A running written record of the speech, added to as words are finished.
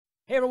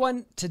Hey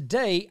everyone,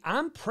 today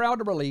I'm proud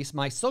to release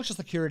my Social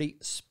Security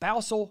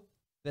Spousal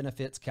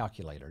Benefits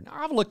Calculator. Now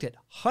I've looked at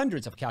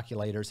hundreds of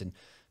calculators and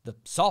the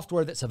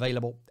software that's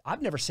available.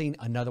 I've never seen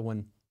another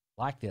one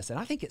like this, and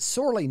I think it's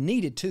sorely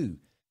needed too,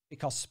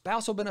 because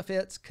spousal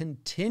benefits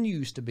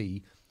continues to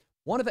be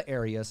one of the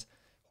areas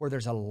where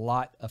there's a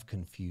lot of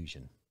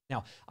confusion.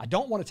 Now, I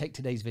don't want to take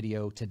today's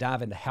video to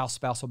dive into how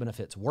spousal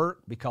benefits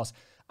work, because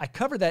I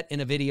covered that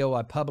in a video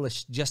I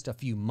published just a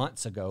few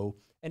months ago.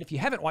 And if you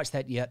haven't watched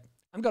that yet,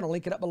 I'm going to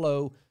link it up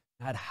below.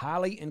 I'd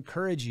highly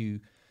encourage you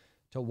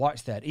to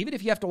watch that. Even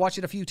if you have to watch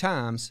it a few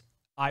times,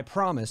 I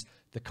promise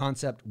the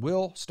concept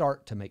will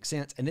start to make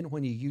sense. And then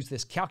when you use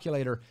this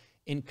calculator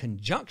in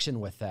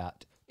conjunction with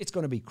that, it's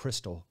going to be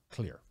crystal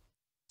clear.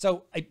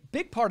 So a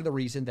big part of the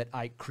reason that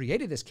I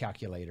created this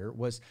calculator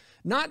was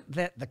not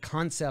that the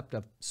concept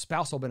of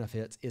spousal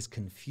benefits is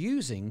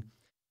confusing.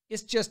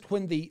 It's just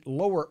when the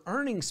lower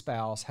earning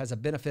spouse has a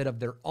benefit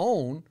of their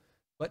own,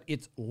 but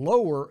it's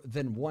lower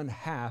than one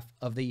half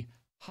of the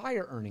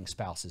higher earning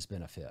spouse's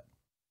benefit.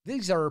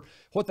 These are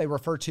what they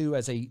refer to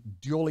as a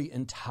dually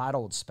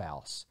entitled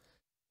spouse.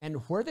 And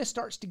where this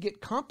starts to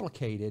get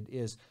complicated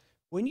is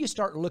when you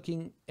start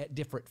looking at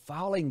different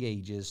filing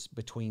ages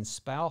between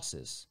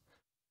spouses.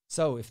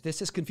 So if this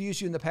has confused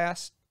you in the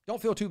past,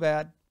 don't feel too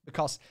bad,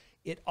 because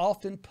it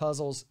often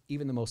puzzles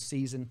even the most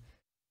seasoned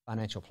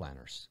financial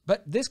planners.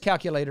 But this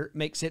calculator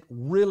makes it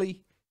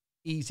really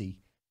easy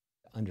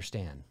to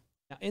understand.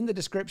 Now, in the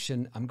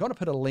description, I'm going to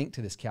put a link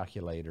to this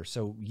calculator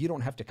so you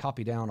don't have to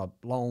copy down a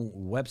long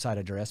website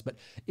address. But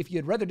if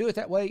you'd rather do it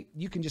that way,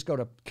 you can just go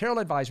to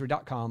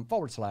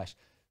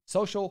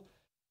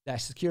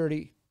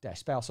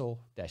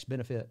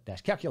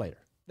carrolladvisory.com/social-security-spousal-benefit-calculator.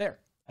 There,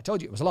 I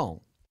told you it was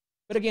long.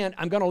 But again,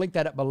 I'm going to link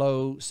that up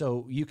below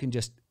so you can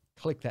just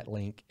click that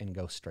link and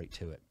go straight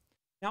to it.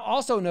 Now,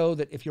 also know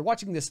that if you're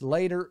watching this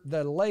later,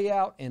 the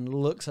layout and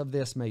looks of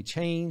this may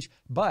change,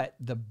 but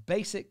the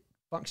basic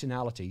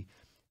functionality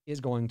is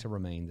going to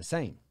remain the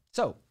same.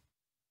 So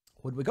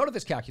when we go to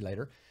this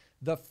calculator,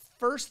 the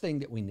first thing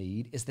that we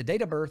need is the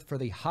date of birth for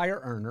the higher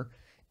earner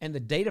and the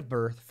date of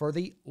birth for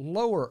the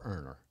lower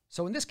earner.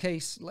 So in this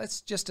case, let's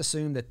just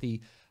assume that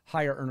the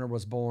higher earner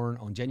was born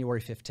on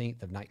January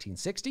 15th of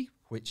 1960,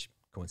 which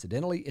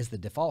coincidentally is the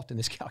default in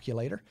this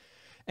calculator.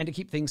 And to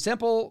keep things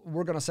simple,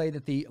 we're going to say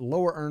that the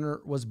lower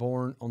earner was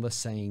born on the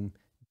same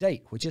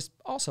date, which is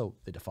also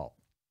the default.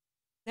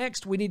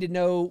 Next, we need to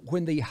know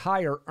when the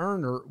higher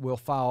earner will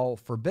file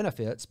for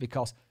benefits,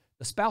 because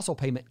the spousal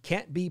payment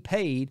can't be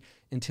paid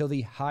until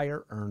the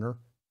higher earner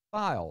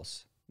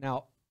files.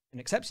 Now, an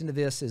exception to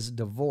this is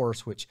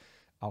divorce, which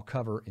I'll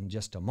cover in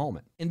just a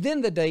moment. And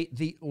then the date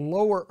the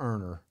lower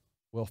earner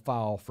will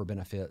file for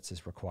benefits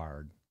is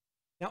required.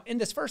 Now, in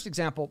this first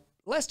example,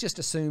 let's just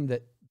assume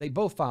that they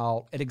both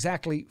file at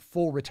exactly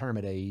full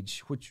retirement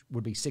age, which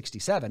would be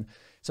 67.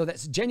 So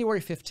that's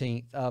January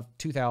 15th of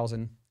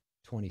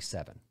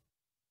 2027.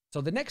 So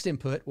the next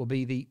input will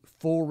be the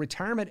full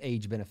retirement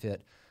age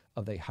benefit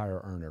of the higher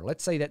earner.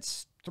 Let's say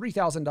that's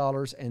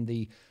 $3,000, and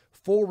the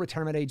full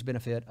retirement age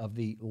benefit of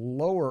the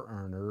lower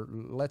earner,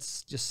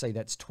 let's just say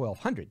that's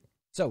 $1,200.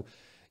 So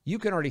you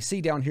can already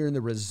see down here in the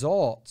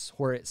results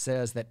where it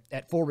says that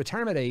at full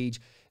retirement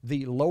age,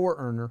 the lower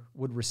earner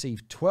would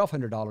receive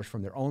 $1,200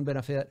 from their own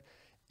benefit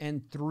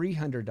and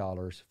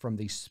 $300 from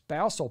the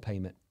spousal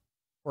payment,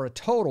 for a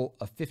total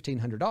of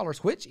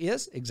 $1,500, which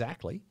is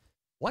exactly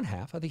one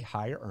half of the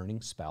higher earning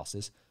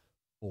spouse's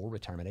full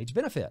retirement age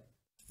benefit.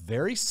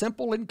 Very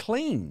simple and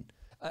clean.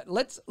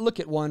 Let's look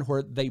at one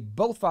where they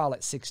both file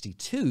at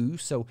 62.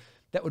 So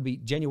that would be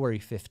January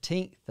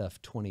 15th of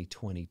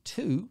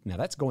 2022. Now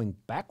that's going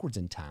backwards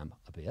in time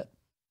a bit.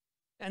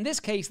 In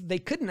this case, they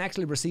couldn't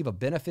actually receive a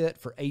benefit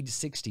for age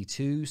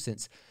 62,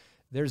 since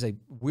there's a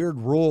weird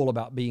rule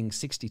about being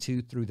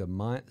 62 through the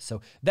month.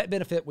 So that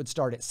benefit would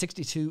start at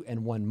 62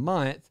 and 1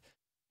 month.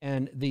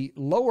 And the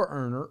lower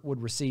earner would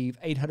receive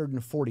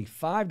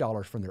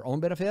 $845 from their own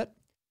benefit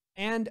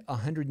and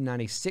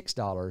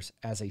 $196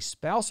 as a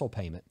spousal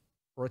payment,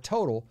 for a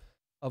total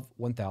of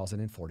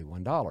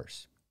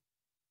 $1,041.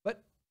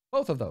 But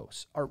both of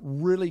those are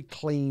really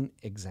clean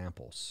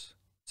examples.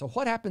 So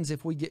what happens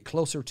if we get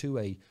closer to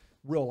a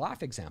real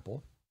life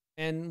example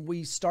and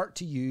we start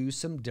to use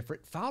some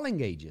different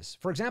filing ages?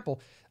 For example,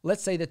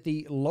 let's say that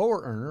the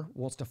lower earner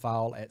wants to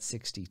file at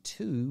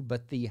 62,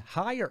 but the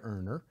higher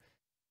earner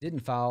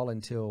didn't file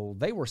until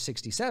they were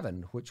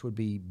 67, which would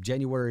be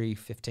January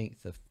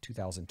 15th of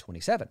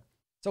 2027.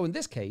 So in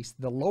this case,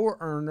 the lower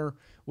earner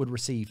would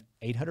receive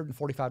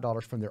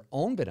 $845 from their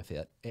own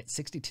benefit at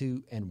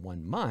 62 and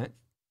 1 month.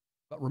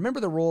 But remember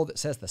the rule that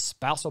says the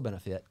spousal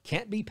benefit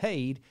can't be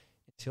paid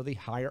until the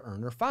higher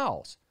earner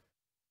files.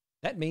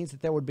 That means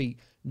that there would be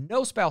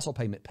no spousal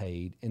payment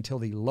paid until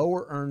the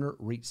lower earner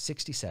reached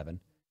 67.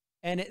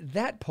 And at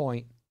that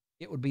point,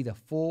 it would be the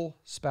full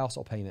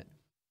spousal payment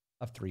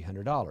of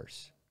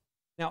 $300.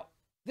 Now,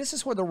 this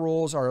is where the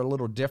rules are a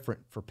little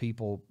different for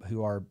people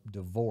who are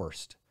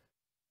divorced.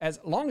 As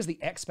long as the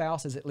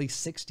ex-spouse is at least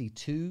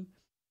 62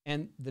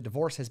 and the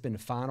divorce has been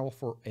final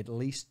for at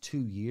least 2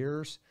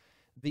 years,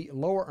 the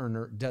lower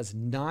earner does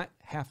not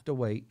have to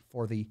wait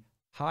for the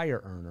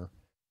higher earner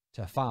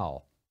to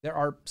file. There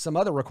are some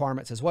other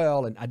requirements as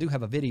well, and I do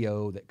have a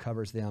video that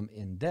covers them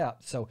in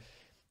depth. So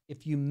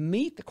if you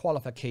meet the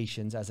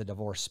qualifications as a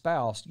divorced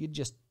spouse, you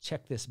just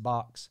check this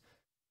box,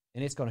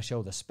 and it's going to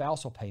show the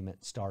spousal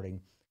payment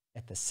starting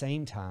at the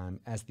same time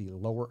as the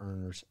lower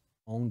earner's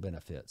own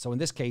benefit. So in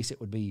this case, it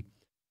would be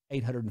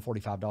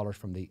 $845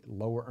 from the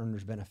lower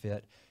earner's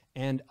benefit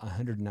and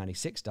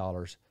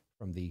 $196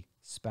 from the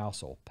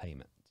spousal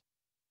payment.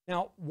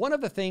 Now, one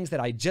of the things that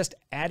I just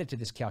added to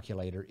this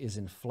calculator is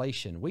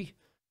inflation. We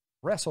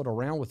wrestled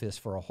around with this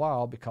for a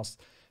while because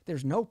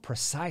there's no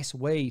precise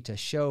way to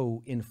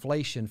show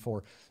inflation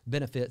for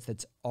benefits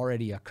that's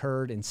already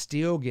occurred and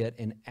still get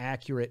an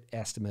accurate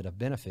estimate of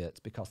benefits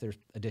because there's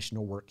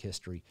additional work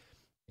history,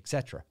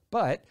 etc.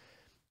 But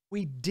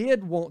we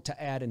did want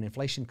to add an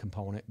inflation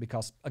component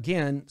because,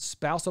 again,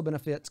 spousal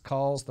benefits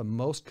cause the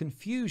most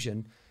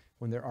confusion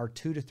when there are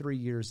 2 to 3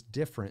 years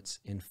difference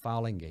in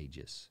filing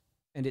ages.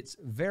 And it's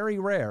very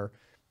rare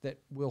that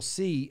we'll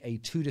see a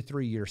 2 to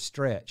 3 year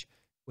stretch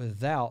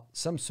without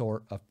some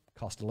sort of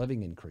cost of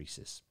living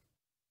increases.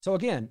 So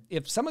again,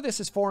 if some of this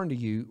is foreign to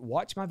you,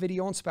 watch my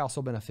video on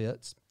spousal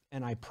benefits,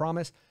 and I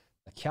promise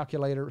the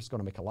calculator is going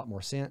to make a lot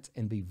more sense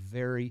and be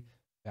very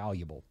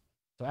valuable.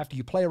 So after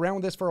you play around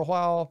with this for a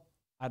while,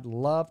 I'd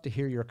love to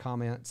hear your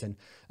comments. And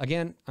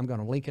again, I'm going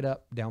to link it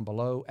up down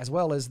below, as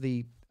well as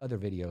the other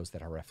videos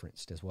that I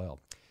referenced as well.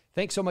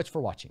 Thanks so much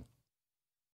for watching.